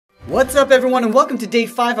What's up everyone and welcome to day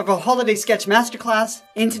 5 of our holiday sketch masterclass.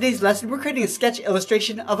 In today's lesson we're creating a sketch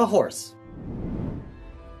illustration of a horse.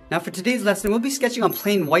 Now for today's lesson we'll be sketching on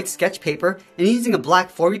plain white sketch paper and using a black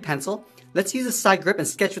 4B pencil. Let's use a side grip and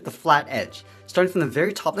sketch with the flat edge. Starting from the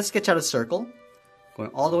very top, let's sketch out a circle,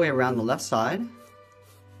 going all the way around the left side, and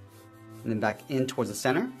then back in towards the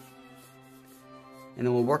center. And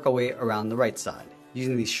then we'll work our way around the right side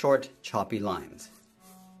using these short choppy lines.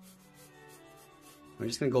 We're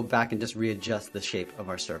just going to go back and just readjust the shape of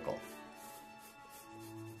our circle.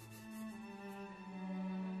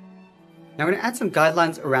 Now we're going to add some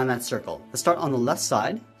guidelines around that circle. Let's start on the left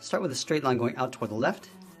side. Start with a straight line going out toward the left,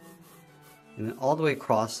 and then all the way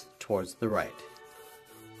across towards the right.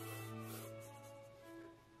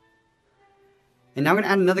 And now we're going to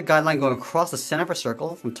add another guideline going across the center of our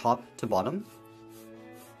circle from top to bottom.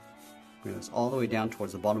 Bring this all the way down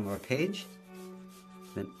towards the bottom of our page,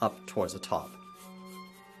 then up towards the top.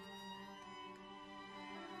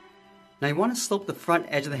 Now you want to slope the front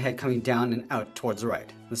edge of the head coming down and out towards the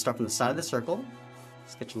right. Let's start from the side of the circle,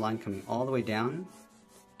 sketch a line coming all the way down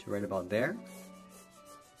to right about there,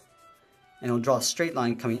 and we'll draw a straight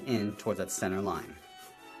line coming in towards that center line.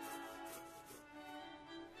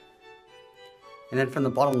 And then from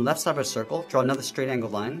the bottom left side of our circle, draw another straight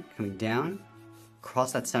angle line coming down,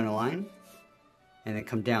 cross that center line, and then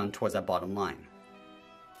come down towards that bottom line.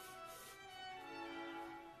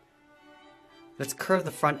 Let's curve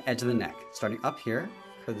the front edge of the neck. Starting up here,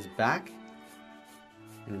 curve this back,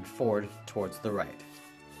 and then forward towards the right.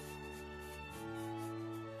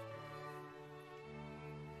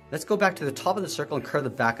 Let's go back to the top of the circle and curve the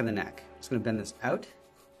back of the neck. I'm just going to bend this out,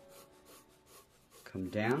 come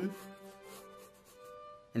down,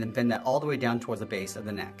 and then bend that all the way down towards the base of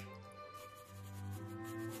the neck.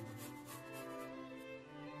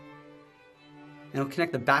 And we'll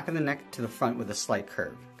connect the back of the neck to the front with a slight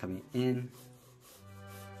curve, coming in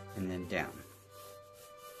and then down.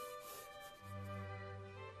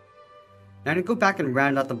 Now I'm going to go back and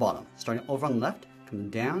round out the bottom. Starting over on the left, coming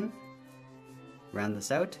down, round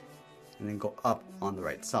this out, and then go up on the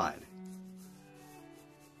right side.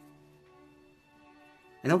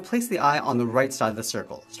 And then we'll place the eye on the right side of the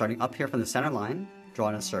circle. Starting up here from the center line,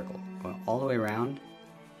 drawing a circle, going all the way around,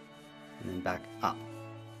 and then back up.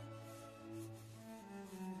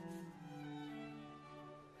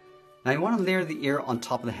 Now you want to layer the ear on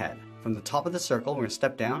top of the head. From the top of the circle, we're going to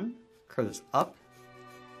step down, curve this up,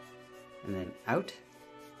 and then out.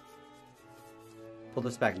 Pull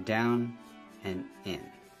this back down and in.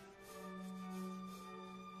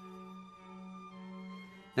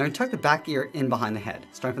 Now we tuck the back ear in behind the head.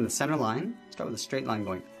 Starting from the center line, start with a straight line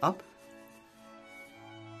going up,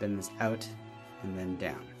 bend this out, and then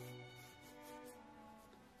down.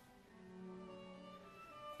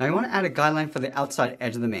 Now you want to add a guideline for the outside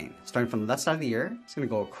edge of the mane. Starting from the left side of the ear, it's going to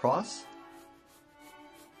go across,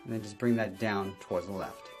 and then just bring that down towards the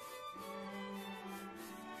left.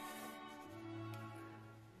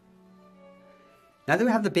 Now that we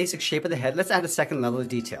have the basic shape of the head, let's add a second level of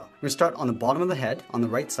detail. We're going to start on the bottom of the head, on the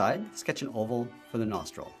right side, sketch an oval for the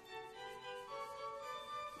nostril.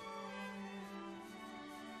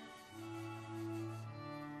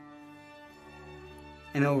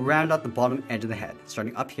 And then we'll round out the bottom edge of the head.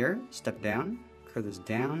 Starting up here, step down, curve this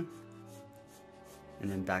down,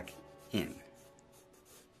 and then back in.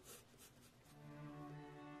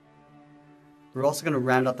 We're also going to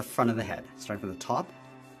round out the front of the head. Starting from the top,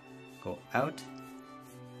 go out,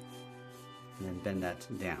 and then bend that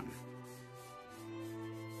down.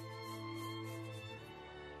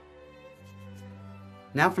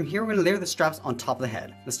 Now from here we're going to layer the straps on top of the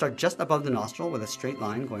head. Let's start just above the nostril with a straight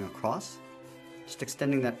line going across. Just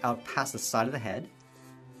extending that out past the side of the head,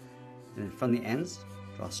 and then from the ends,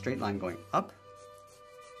 draw a straight line going up,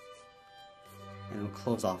 and we'll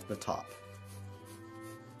close off the top.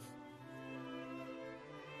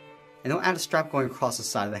 And then we'll add a strap going across the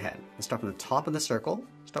side of the head. We'll start from the top of the circle,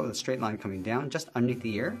 start with a straight line coming down just underneath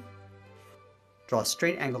the ear, draw a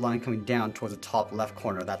straight angle line coming down towards the top left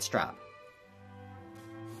corner of that strap.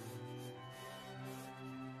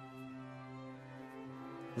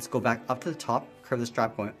 Let's go back up to the top, curve the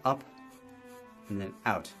strap going up, and then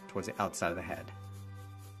out towards the outside of the head.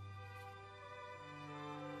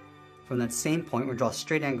 From that same point, we'll draw a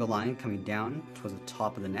straight angle line coming down towards the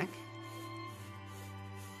top of the neck.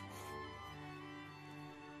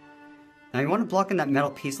 Now you want to block in that metal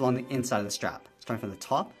piece along the inside of the strap. Starting from the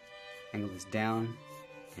top, angle this down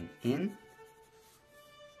and in,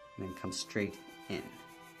 and then come straight in.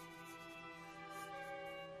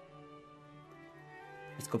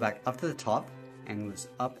 Let's go back up to the top, angle this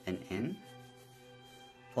up and in.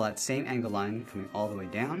 Pull that same angle line coming all the way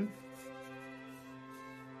down.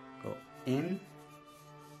 Go in,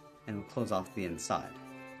 and we'll close off the inside.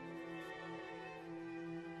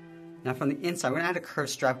 Now from the inside, we're going to add a curved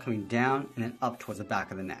strap coming down and then up towards the back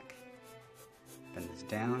of the neck. Bend this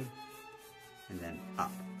down, and then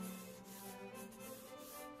up.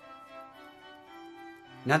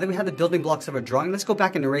 Now that we have the building blocks of our drawing, let's go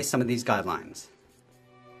back and erase some of these guidelines.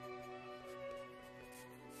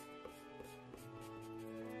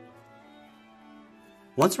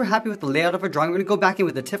 Once we're happy with the layout of our drawing, we're going to go back in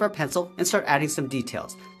with the tip of our pencil and start adding some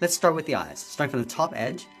details. Let's start with the eyes. Starting from the top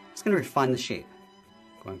edge, it's going to refine the shape.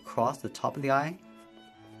 Going across the top of the eye,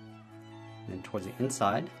 and then towards the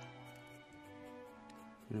inside,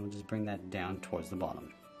 and then we'll just bring that down towards the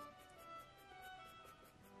bottom.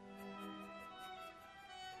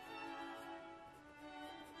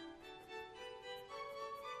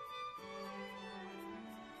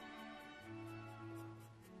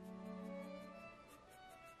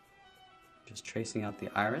 Just tracing out the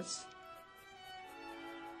iris.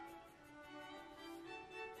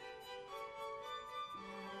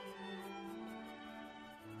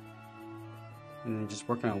 And then just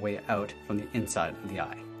working our way out from the inside of the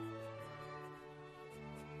eye.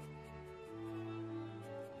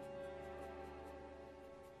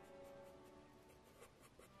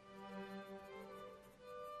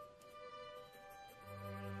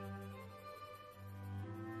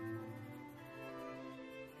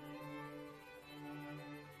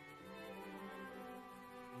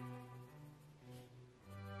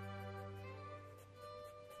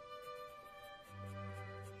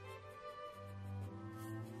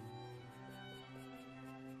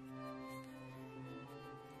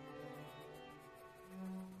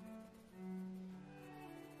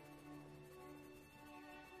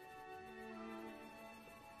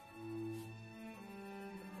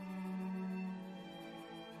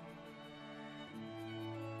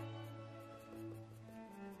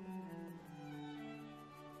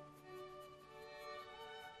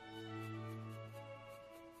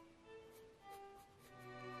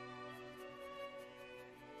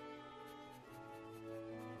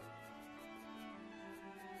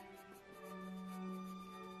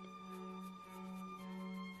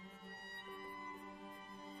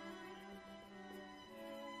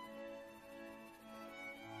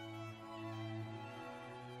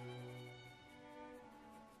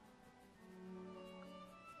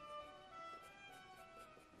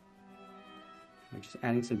 We're just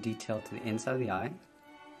adding some detail to the inside of the eye,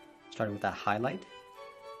 starting with that highlight.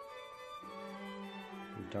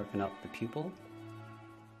 And darken up the pupil.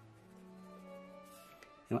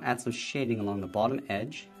 And we'll add some shading along the bottom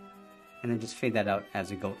edge, and then just fade that out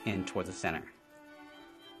as we go in towards the center.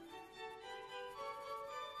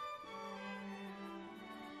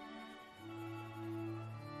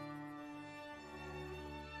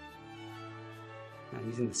 Now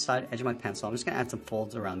using the side edge of my pencil, I'm just going to add some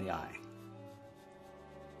folds around the eye.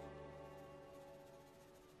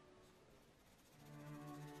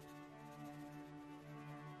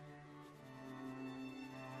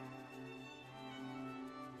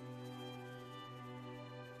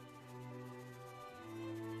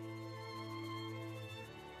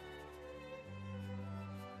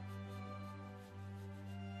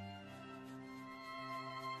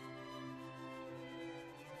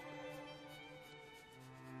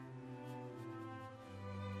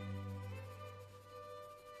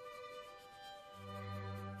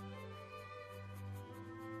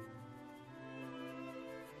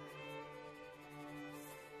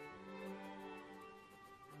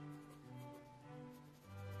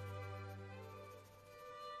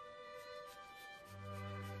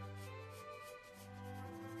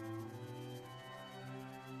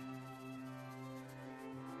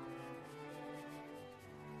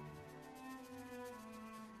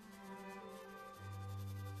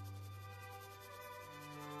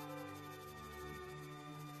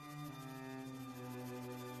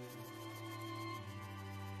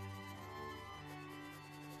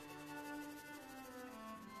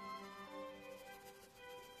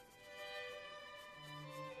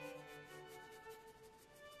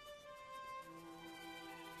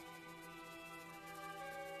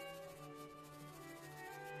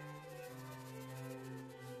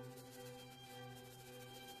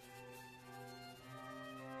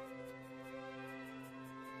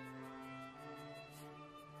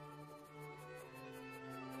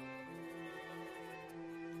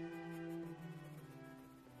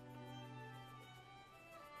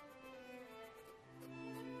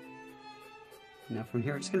 Now from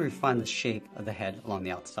here, we're just going to refine the shape of the head along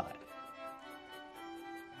the outside.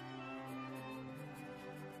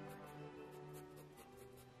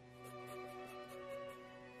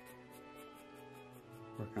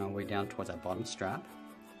 Working our way down towards that bottom strap.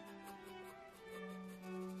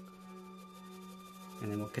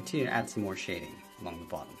 And then we'll continue to add some more shading along the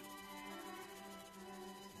bottom.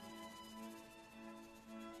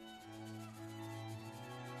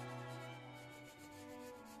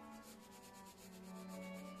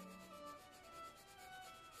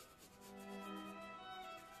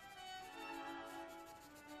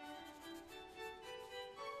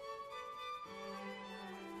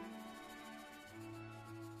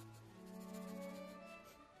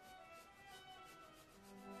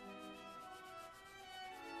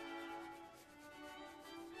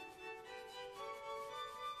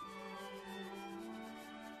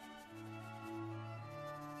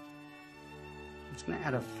 I'm just going to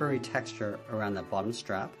add a furry texture around that bottom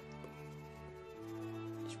strap,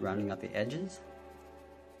 just rounding out the edges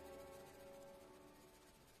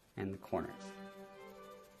and the corners.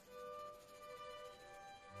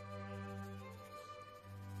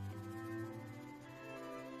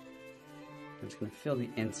 I'm just going to fill the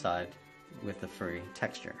inside with the furry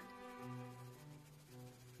texture.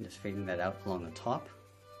 I'm just fading that out along the top.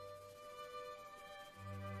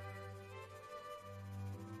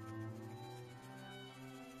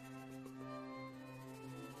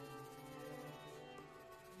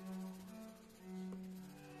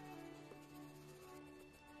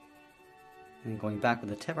 And going back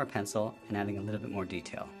with the tip of our pencil and adding a little bit more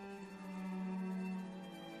detail.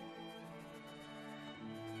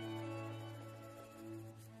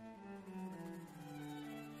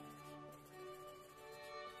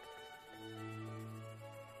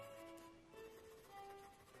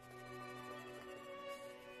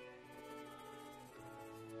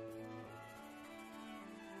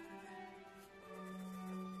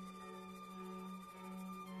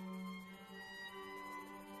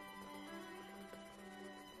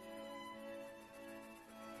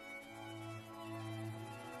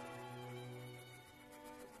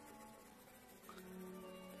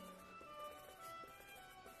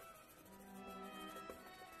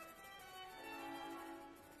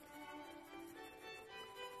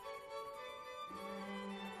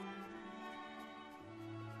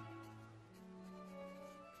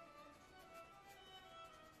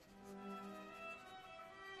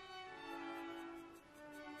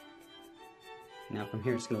 Now from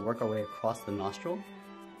here, it's going to work our way across the nostril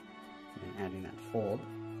and adding that fold.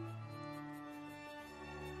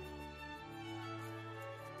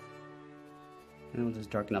 And then we'll just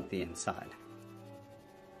darken up the inside.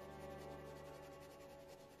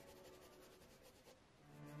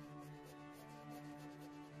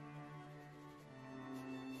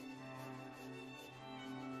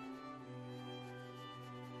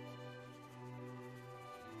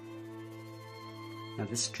 Now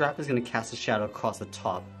this strap is going to cast a shadow across the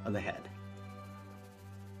top of the head.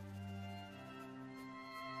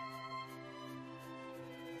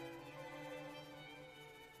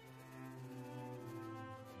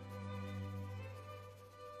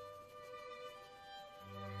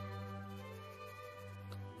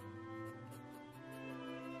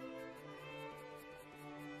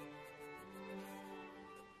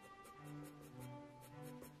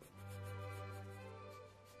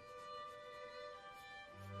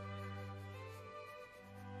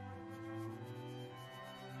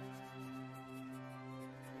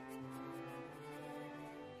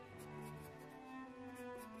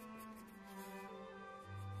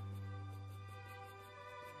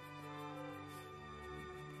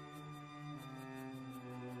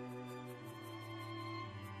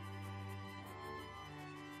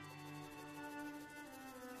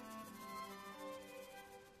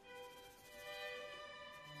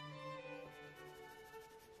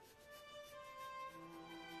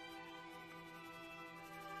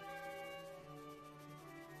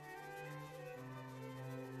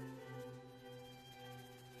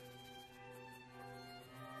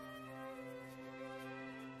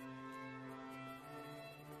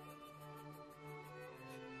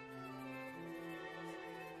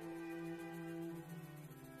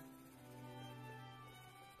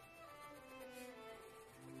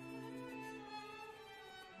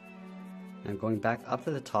 And going back up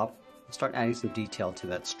to the top, we'll start adding some detail to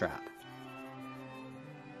that strap.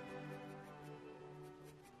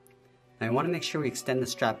 Now I want to make sure we extend the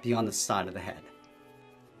strap beyond the side of the head.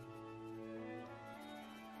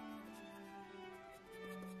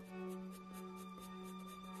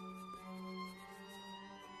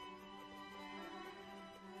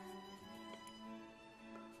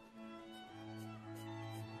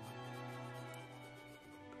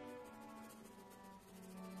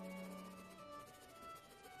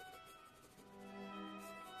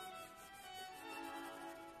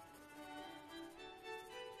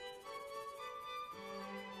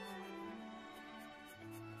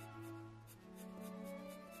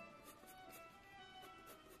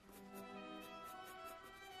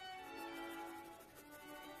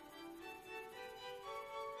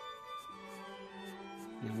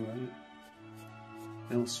 And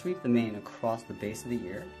we'll sweep the mane across the base of the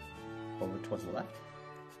ear, over towards the left.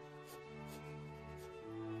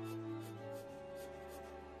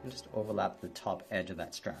 And just overlap the top edge of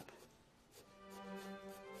that strap.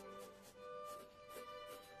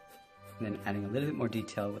 And then adding a little bit more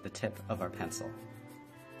detail with the tip of our pencil.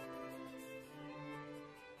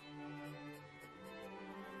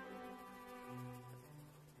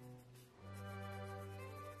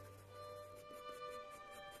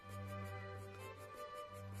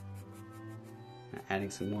 Adding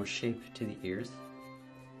some more shape to the ears.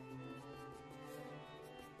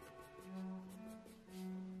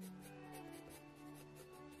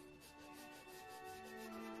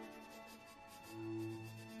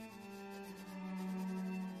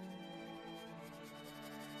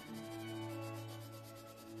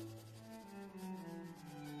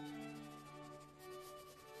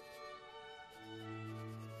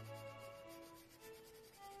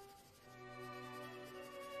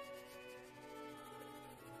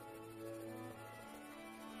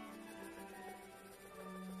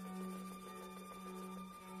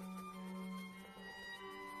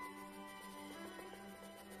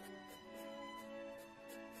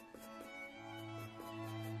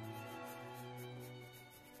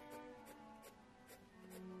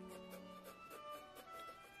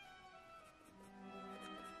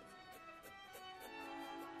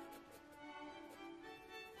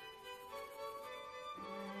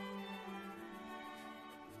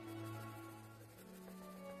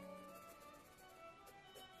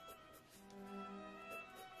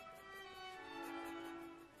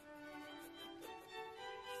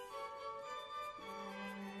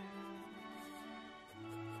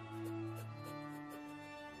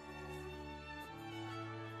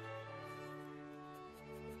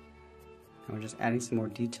 And we're just adding some more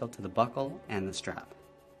detail to the buckle and the strap.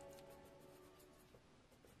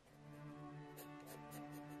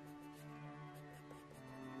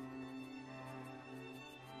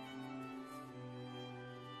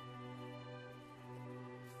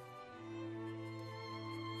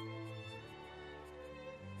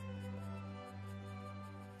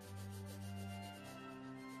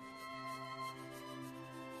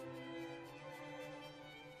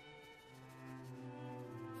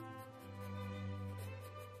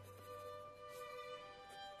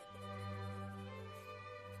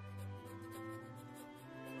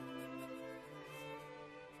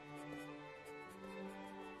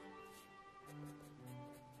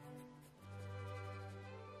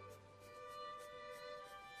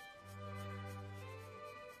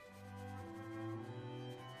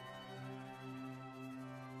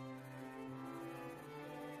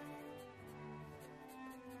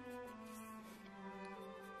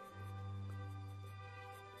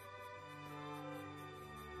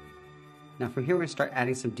 Now from here we're going to start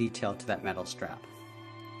adding some detail to that metal strap.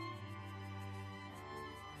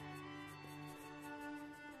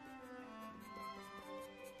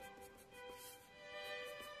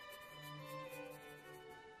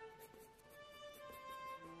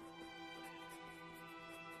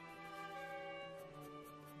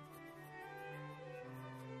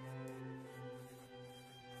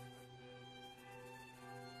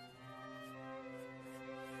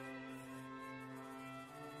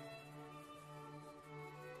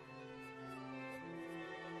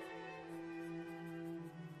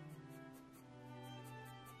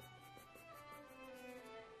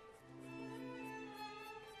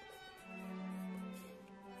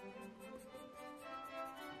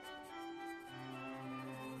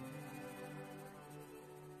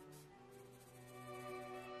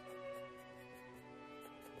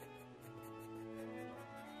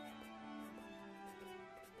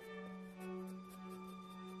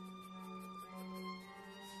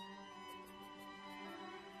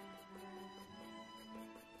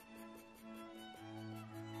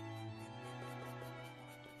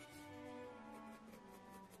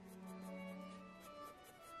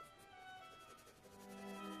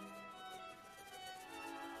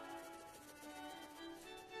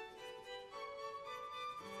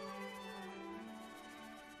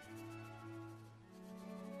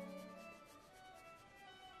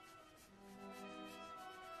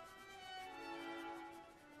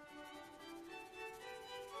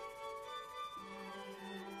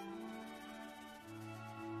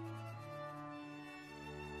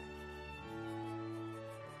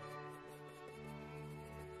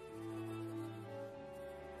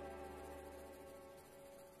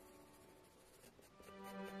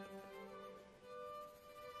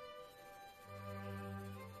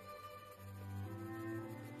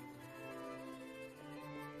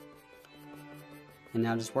 And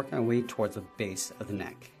now just working our way towards the base of the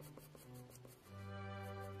neck.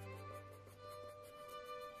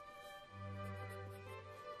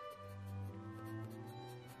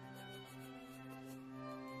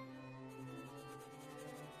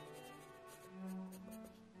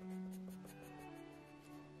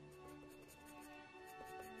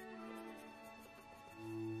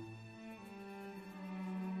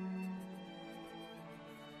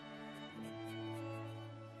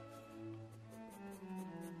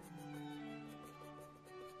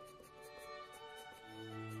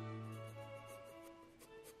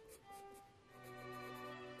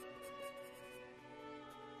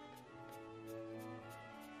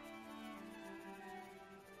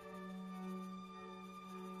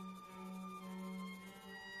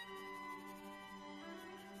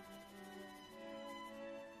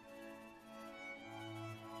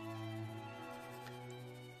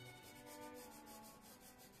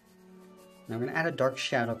 Now we're going to add a dark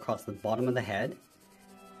shadow across the bottom of the head,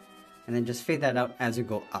 and then just fade that out as you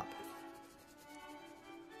go up.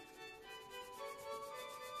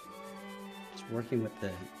 Just working with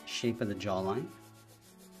the shape of the jawline.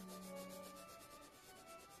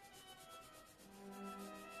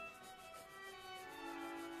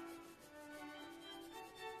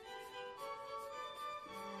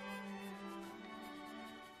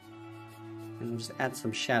 And we'll just add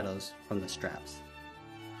some shadows from the straps.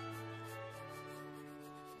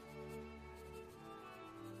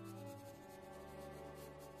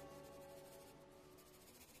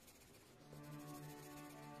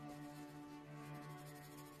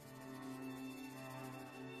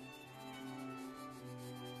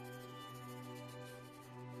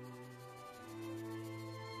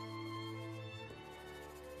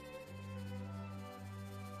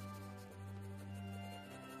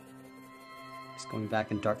 Just going back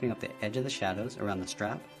and darkening up the edge of the shadows around the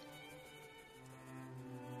strap.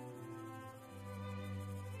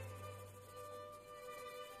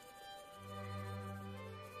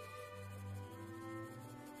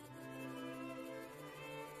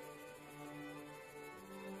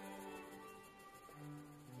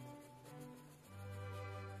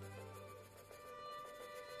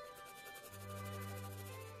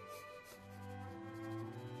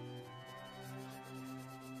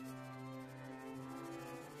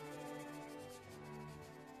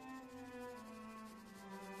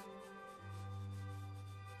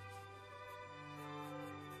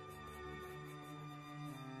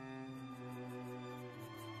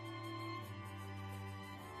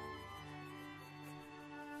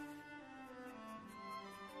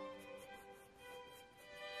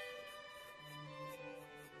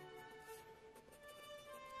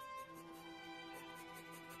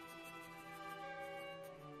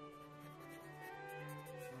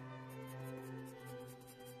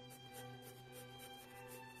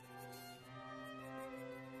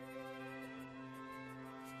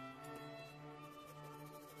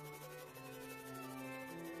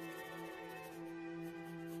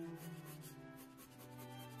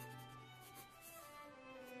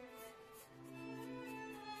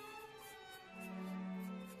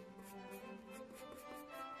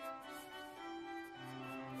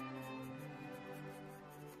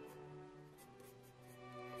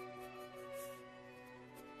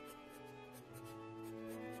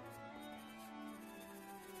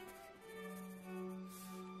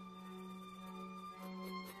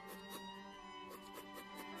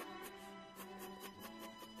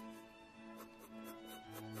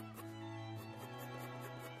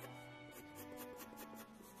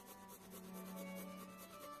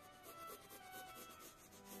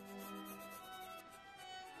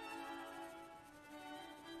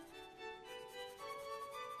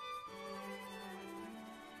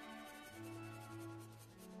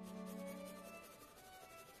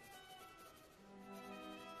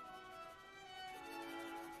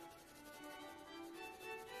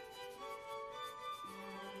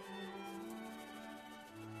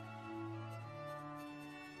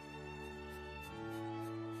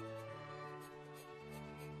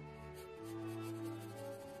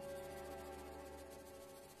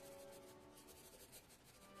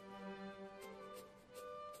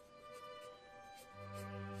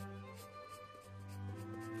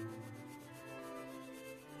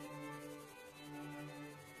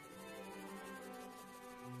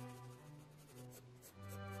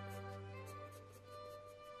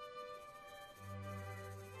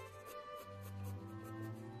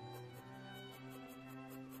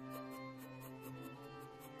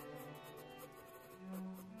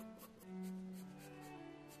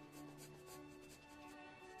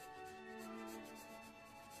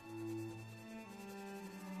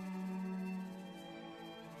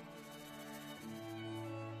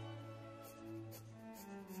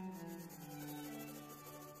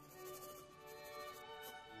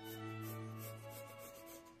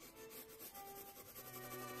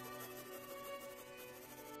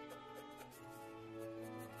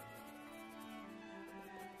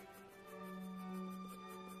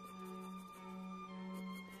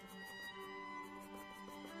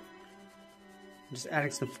 Just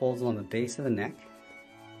adding some folds along the base of the neck,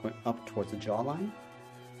 going up towards the jawline.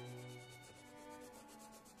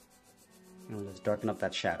 And we'll just darken up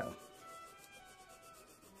that shadow.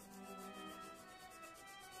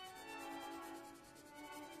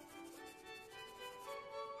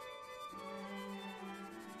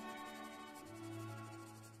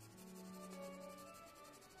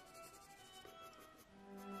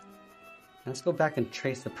 Now let's go back and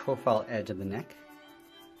trace the profile edge of the neck,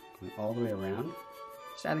 going all the way around,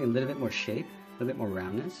 just adding a little bit more shape, a little bit more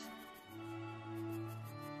roundness.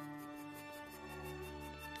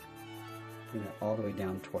 Bring that all the way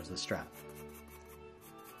down towards the strap.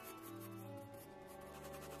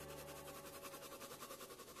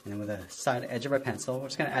 And then with the side edge of our pencil, we're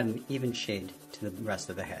just going to add an even shade to the rest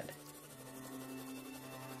of the head.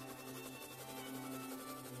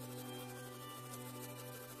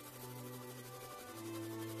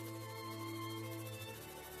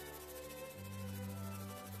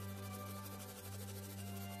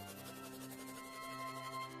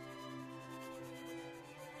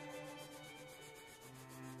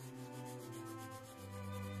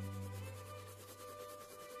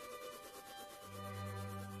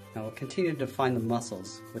 Now we'll continue to define the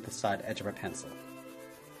muscles with the side edge of our pencil.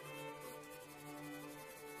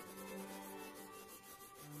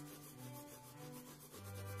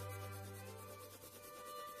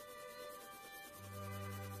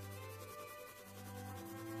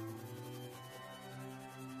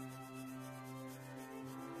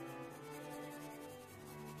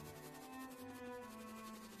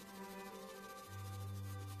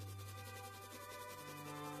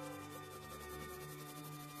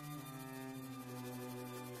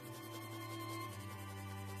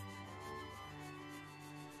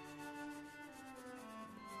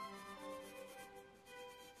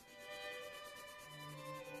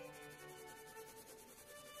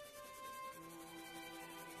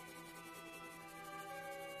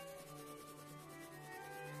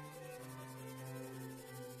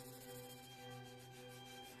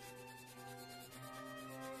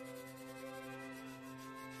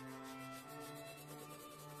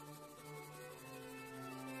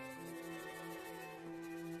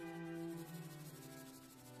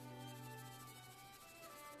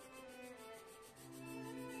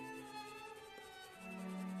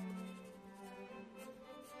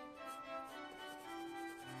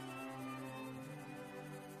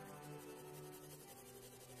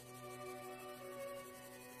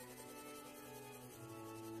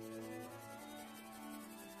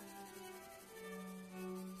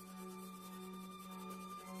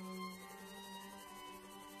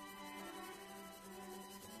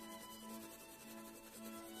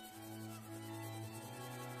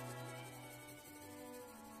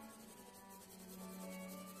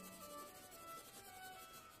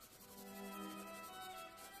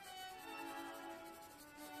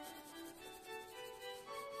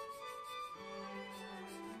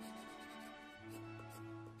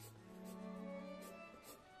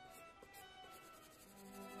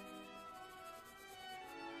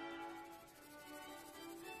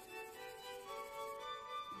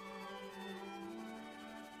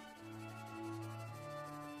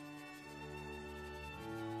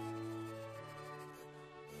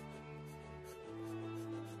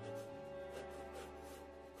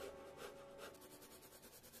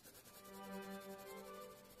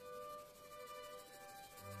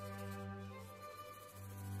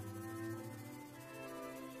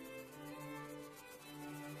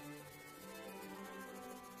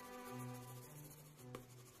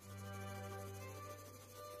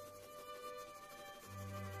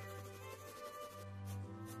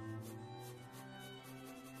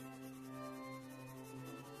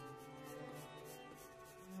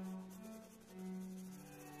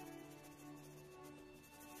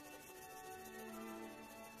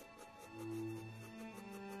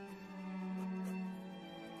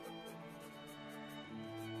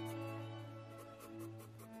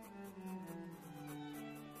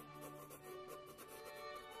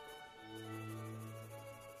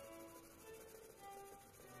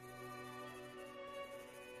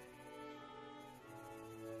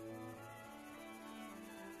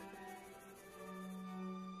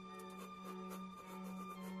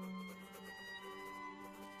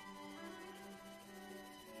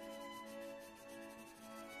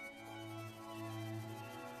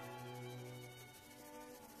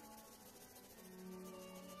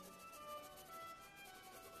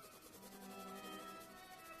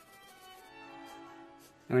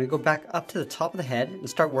 I'm going to go back up to the top of the head and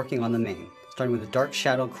start working on the mane, starting with a dark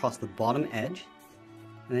shadow across the bottom edge,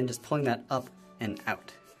 and then just pulling that up and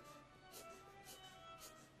out.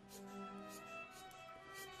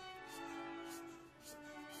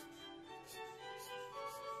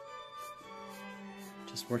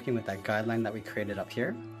 Just working with that guideline that we created up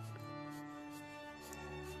here.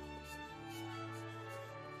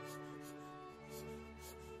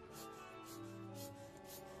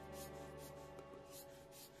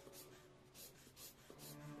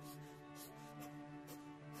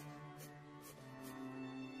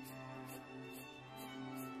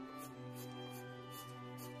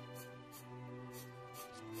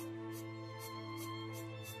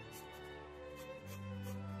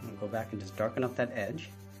 Go back and just darken up that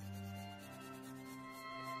edge.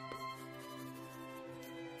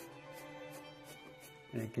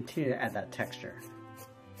 And then continue to add that texture.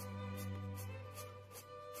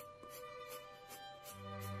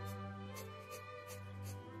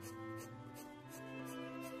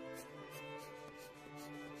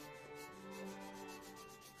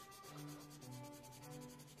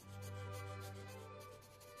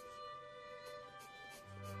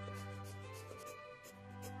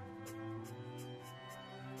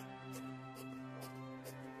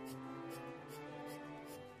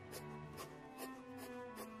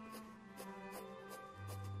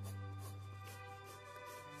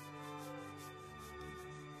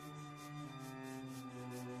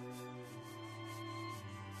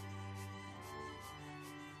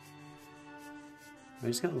 I'm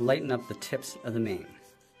just going to lighten up the tips of the mane.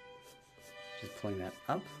 Just pulling that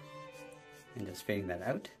up and just fading that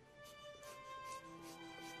out.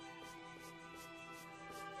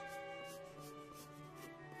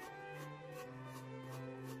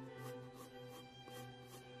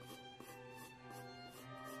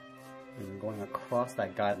 And then going across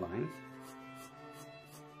that guideline.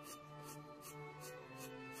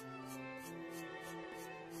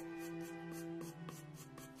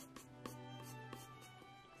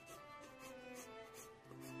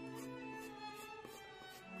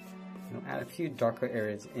 Add a few darker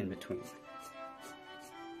areas in between.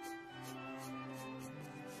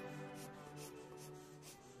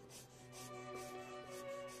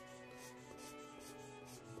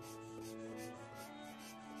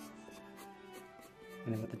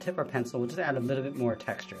 And then with the tip of our pencil, we'll just add a little bit more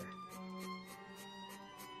texture.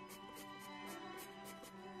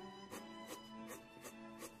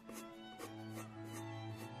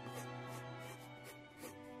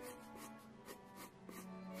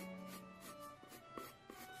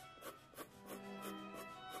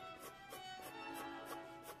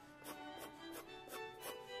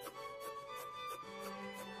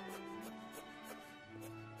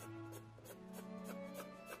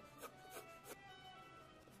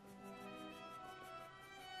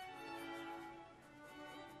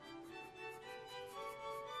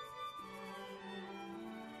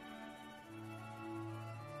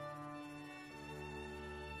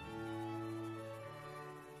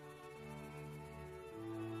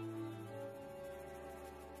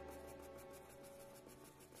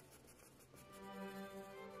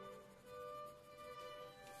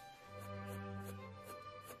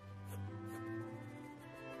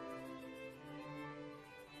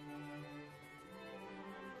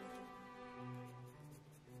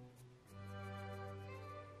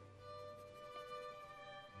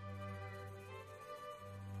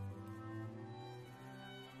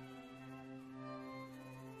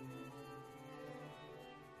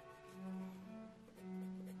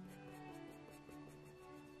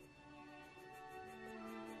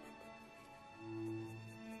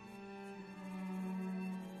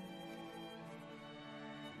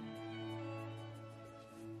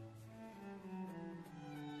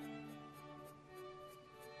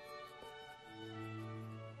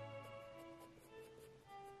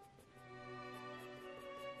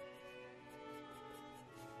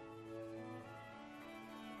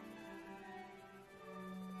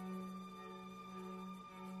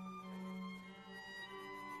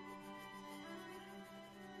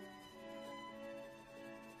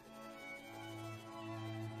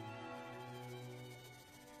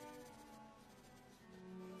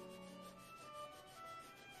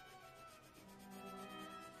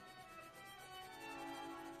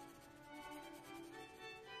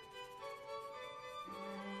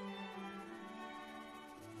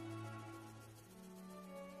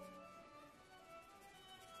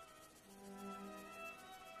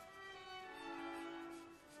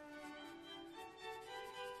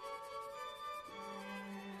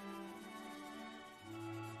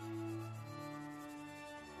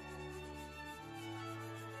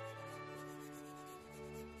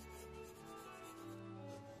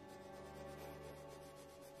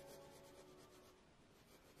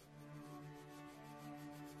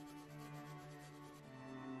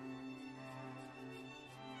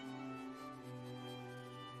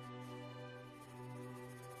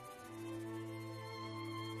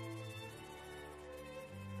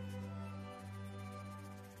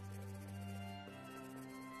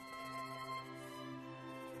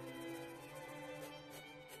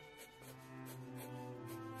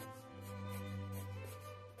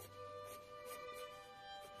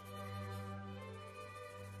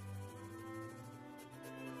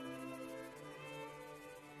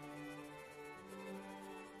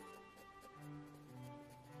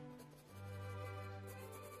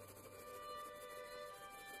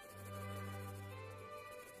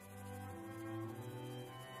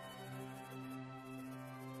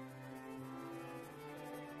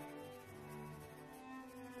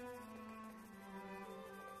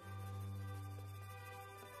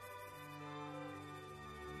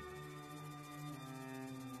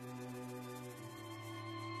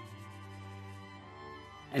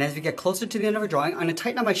 And as we get closer to the end of our drawing, I'm going to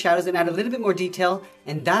tighten up my shadows and add a little bit more detail,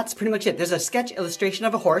 and that's pretty much it. There's a sketch illustration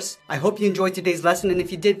of a horse. I hope you enjoyed today's lesson, and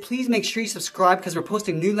if you did, please make sure you subscribe because we're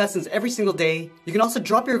posting new lessons every single day. You can also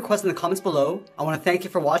drop your requests in the comments below. I want to thank you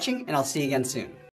for watching, and I'll see you again soon.